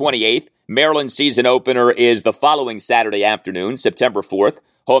 August 28th. Maryland's season opener is the following Saturday afternoon, September 4th.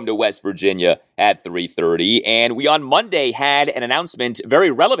 Home to West Virginia at 3:30. And we on Monday had an announcement very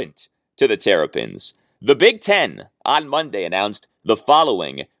relevant to the Terrapins. The Big Ten on Monday announced the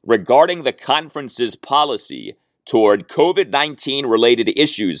following regarding the conference's policy toward COVID-19 related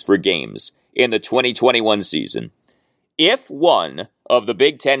issues for games in the 2021 season. If one of the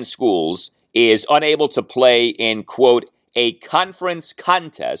Big Ten schools is unable to play in, quote, a conference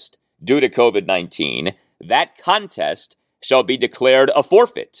contest due to COVID-19, that contest shall be declared a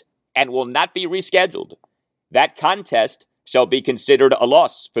forfeit and will not be rescheduled. That contest shall be considered a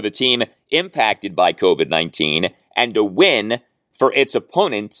loss for the team impacted by COVID-19 and a win for its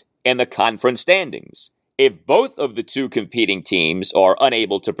opponent in the conference standings. If both of the two competing teams are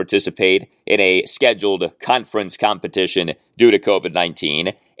unable to participate in a scheduled conference competition due to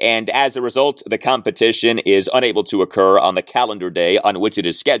COVID-19, and as a result, the competition is unable to occur on the calendar day on which it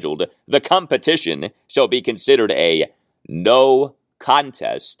is scheduled, the competition shall be considered a no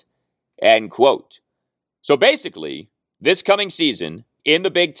contest, end quote. So basically, this coming season in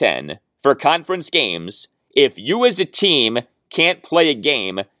the Big Ten, for conference games, if you as a team can't play a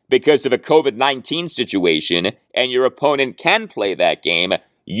game because of a COVID-19 situation and your opponent can play that game,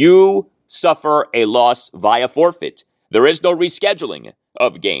 you suffer a loss via forfeit. There is no rescheduling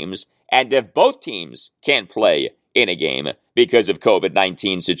of games, and if both teams can't play in a game because of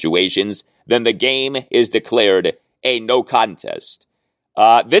COVID-19 situations, then the game is declared a no contest.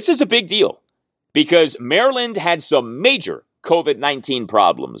 This is a big deal because Maryland had some major COVID-19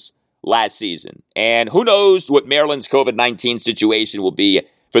 problems last season. And who knows what Maryland's COVID-19 situation will be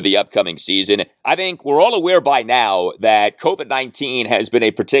for the upcoming season. I think we're all aware by now that COVID-19 has been a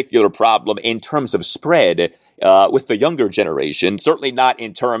particular problem in terms of spread with the younger generation. Certainly not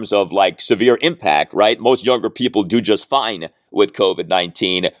in terms of like severe impact, right? Most younger people do just fine with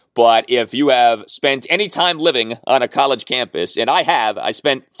COVID-19. But if you have spent any time living on a college campus, and I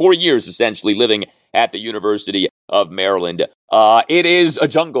spent 4 years essentially living at the University of Maryland. It is a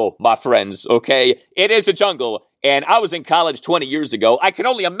jungle, my friends, okay? It is a jungle. And I was in college 20 years ago. I can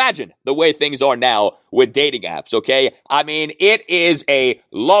only imagine the way things are now with dating apps, okay? I mean, it is a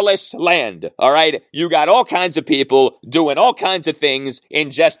lawless land, all right? You got all kinds of people doing all kinds of things,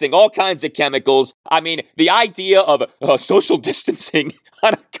 ingesting all kinds of chemicals. I mean, the idea of social distancing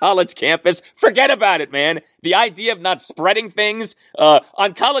on a college campus, forget about it, man. The idea of not spreading things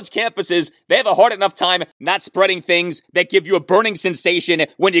on college campuses, they have a hard enough time not spreading things that give you a burning sensation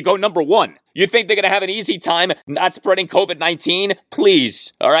when you go number one. You think they're going to have an easy time not spreading COVID-19?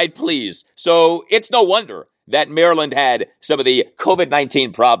 Please, all right, please. So it's no wonder that Maryland had some of the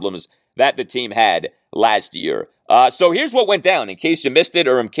COVID-19 problems that the team had last year. So here's what went down in case you missed it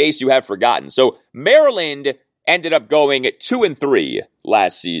or in case you have forgotten. So Maryland ended up going 2-3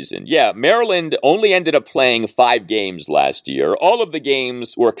 last season. Yeah, Maryland only ended up playing 5 games last year. All of the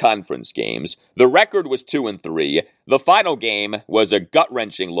games were conference games. The record was 2-3. The final game was a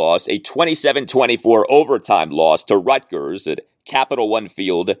gut-wrenching loss, a 27-24 overtime loss to Rutgers at Capital One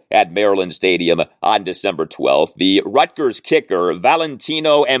Field at Maryland Stadium on December 12th. The Rutgers kicker,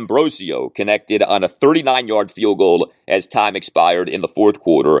 Valentino Ambrosio, connected on a 39-yard field goal as time expired in the fourth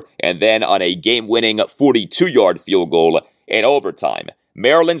quarter, and then on a game-winning 42-yard field goal in overtime.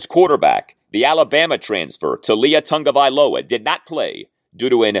 Maryland's quarterback, the Alabama transfer, Talia Tungavailoa, did not play due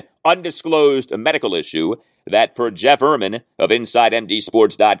to an undisclosed medical issue that, per Jeff Ehrman of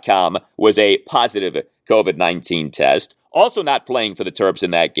InsideMDSports.com, was a positive COVID-19 test. Also not playing for the Terps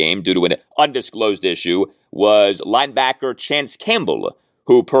in that game due to an undisclosed issue was linebacker Chance Campbell,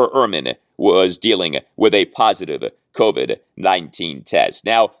 who, per Ehrman, was dealing with a positive COVID-19 test.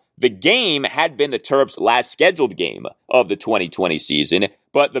 Now, the game had been the Terps' last scheduled game of the 2020 season,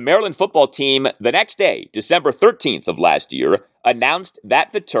 but the Maryland football team the next day, December 13th of last year, announced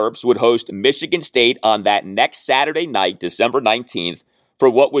that the Terps would host Michigan State on that next Saturday night, December 19th, for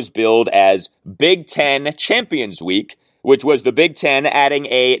what was billed as Big Ten Champions Week, which was the Big Ten adding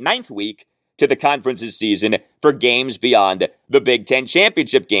a 9th week to the conference's season for games beyond the Big Ten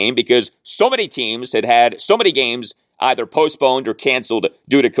championship game because so many teams had so many games either postponed or canceled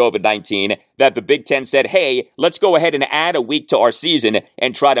due to COVID-19 that the Big Ten said, hey, let's go ahead and add a week to our season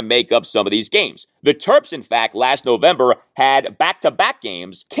and try to make up some of these games. The Terps, in fact, last November had back-to-back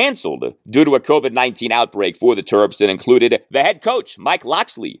games canceled due to a COVID-19 outbreak for the Terps that included the head coach, Mike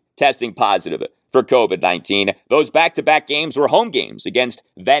Locksley, testing positive for COVID-19. Those back-to-back games were home games against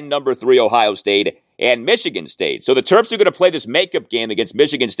then number 3 Ohio State and Michigan State. So the Terps are going to play this makeup game against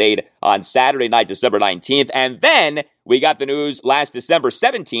Michigan State on Saturday night, December 19th. And then we got the news last December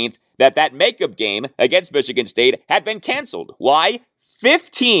 17th that makeup game against Michigan State had been canceled. Why?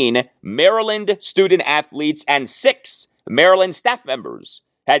 15 Maryland student athletes and 6 Maryland staff members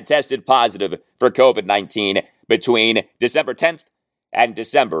had tested positive for COVID-19 between December 10th and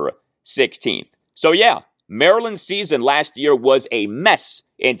December 16th. So yeah, Maryland's season last year was a mess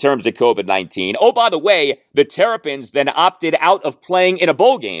in terms of COVID-19. Oh, by the way, the Terrapins then opted out of playing in a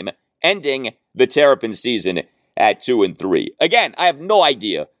bowl game, ending the Terrapin season at 2-3. Again, I have no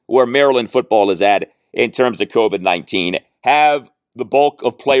idea where Maryland football is at in terms of COVID-19. Have the bulk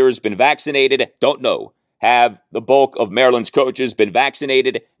of players been vaccinated? Don't know. Have the bulk of Maryland's coaches been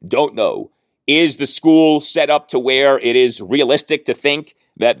vaccinated? Don't know. Is the school set up to where it is realistic to think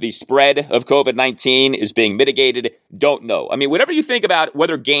that the spread of COVID-19 is being mitigated? Don't know. I mean, whatever you think about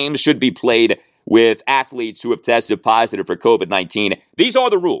whether games should be played with athletes who have tested positive for COVID-19, these are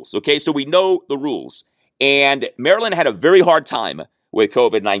the rules, okay? So we know the rules. And Maryland had a very hard time with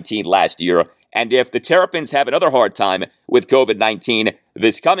COVID-19 last year. And if the Terrapins have another hard time with COVID-19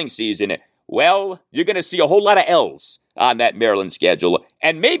 this coming season, well, you're going to see a whole lot of L's on that Maryland schedule.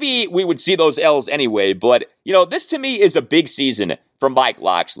 And maybe we would see those L's anyway, but, you know, this to me is a big season for Mike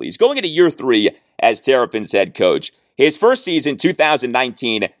Locksley. He's going into year 3 as Terrapins head coach. His first season,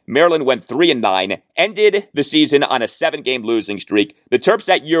 2019, Maryland went 3-9, ended the season on a 7-game losing streak. The Terps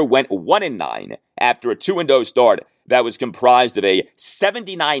that year went 1-9 after a 2-0 start that was comprised of a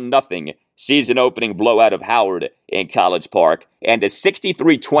 79-0 season-opening blowout of Howard in College Park and a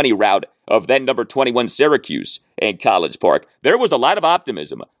 63-20 rout of then number 21 Syracuse in College Park. There was a lot of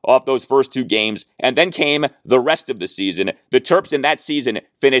optimism off those first 2 games, and then came the rest of the season. The Terps in that season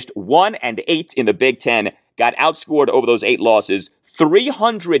finished 1-8 in the Big Ten, got outscored over those 8 losses,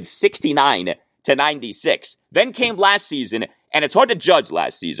 369-96. Then came last season, and it's hard to judge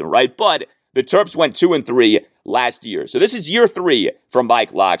last season, right? But The Terps went 2-3 last year. So this is year 3 from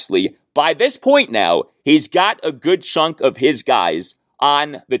Mike Locksley. By this point now, he's got a good chunk of his guys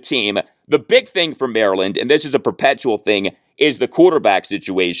on the team. The big thing for Maryland, and this is a perpetual thing, is the quarterback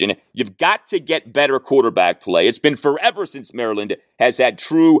situation. You've got to get better quarterback play. It's been forever since Maryland has had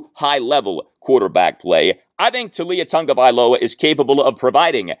true high-level quarterback play. I think Talia Tagovailoa is capable of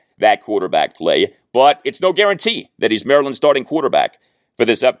providing that quarterback play, but it's no guarantee that he's Maryland's starting quarterback for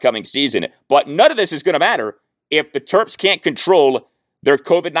this upcoming season. But none of this is going to matter if the Terps can't control their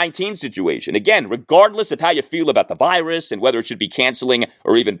COVID-19 situation. Again, regardless of how you feel about the virus and whether it should be canceling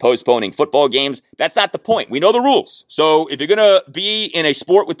or even postponing football games, that's not the point. We know the rules. So if you're going to be in a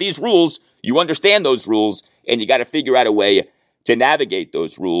sport with these rules, you understand those rules, and you got to figure out a way to navigate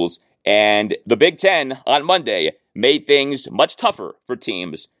those rules. And the Big Ten on Monday made things much tougher for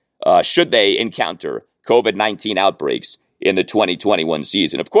teams should they encounter COVID-19 outbreaks in the 2021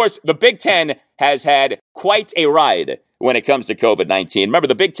 season. Of course, the Big Ten has had quite a ride when it comes to COVID-19. Remember,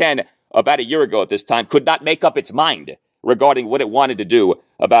 the Big Ten, about a year ago at this time, could not make up its mind regarding what it wanted to do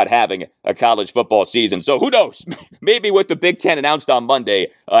about having a college football season. So who knows? Maybe what the Big Ten announced on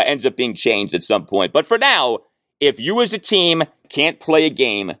Monday ends up being changed at some point. But for now, if you as a team can't play a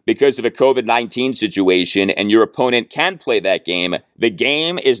game because of a COVID-19 situation and your opponent can play that game, the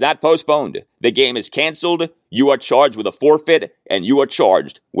game is not postponed. The game is canceled. You are charged with a forfeit, and you are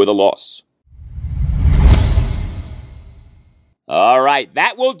charged with a loss. All right,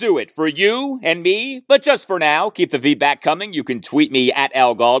 that will do it for you and me, but just for now, keep the feedback coming. You can tweet me at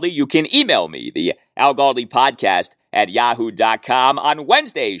Al Galdi. You can email me, the Al Galdi podcast at yahoo.com. On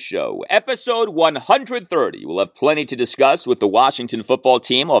Wednesday's show, episode 130, we'll have plenty to discuss with the Washington football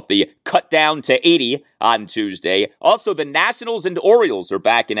team off the cut down to 80 on Tuesday. Also, the Nationals and Orioles are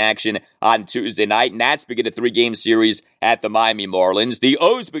back in action on Tuesday night. Nats begin a 3-game series at the Miami Marlins. The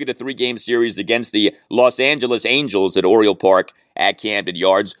O's begin a 3-game series against the Los Angeles Angels at Oriole Park at Camden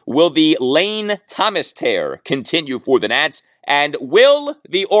Yards. Will the Lane Thomas tear continue for the Nats? And will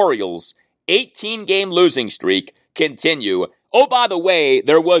the Orioles' 18-game losing streak continue? Oh, by the way,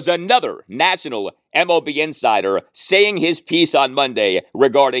 there was another national MLB insider saying his piece on Monday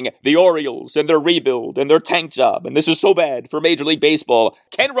regarding the Orioles and their rebuild and their tank job, and this is so bad for Major League Baseball.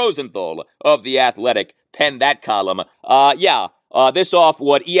 Ken Rosenthal of The Athletic penned that column. This off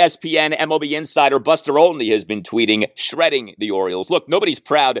what ESPN MLB insider Buster Olney has been tweeting, shredding the Orioles. Look, nobody's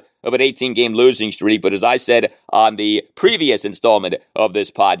proud of an 18-game losing streak, but as I said on the previous installment of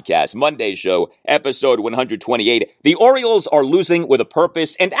this podcast, Monday's show, episode 128, the Orioles are losing with a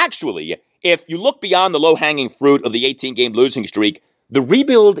purpose. And actually, if you look beyond the low-hanging fruit of the 18-game losing streak, the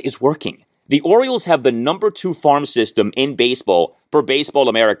rebuild is working. The Orioles have the number 2 farm system in baseball for Baseball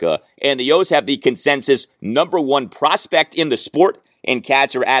America, and the O's have the consensus number 1 prospect in the sport in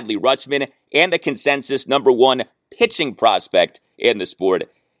catcher Adley Rutschman, and the consensus number 1 pitching prospect in the sport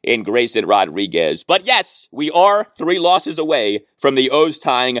in Grayson Rodriguez. But yes, we are 3 losses away from the O's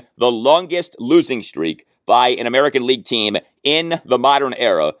tying the longest losing streak by an American League team in the modern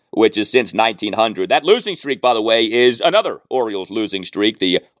era, which is since 1900. That losing streak, by the way, is another Orioles losing streak,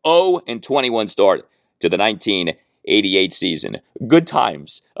 the 0-21 start to the 1988 season. Good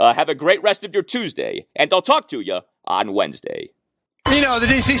times. Have a great rest of your Tuesday, and I'll talk to you on Wednesday. You know, the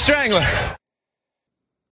DC Strangler.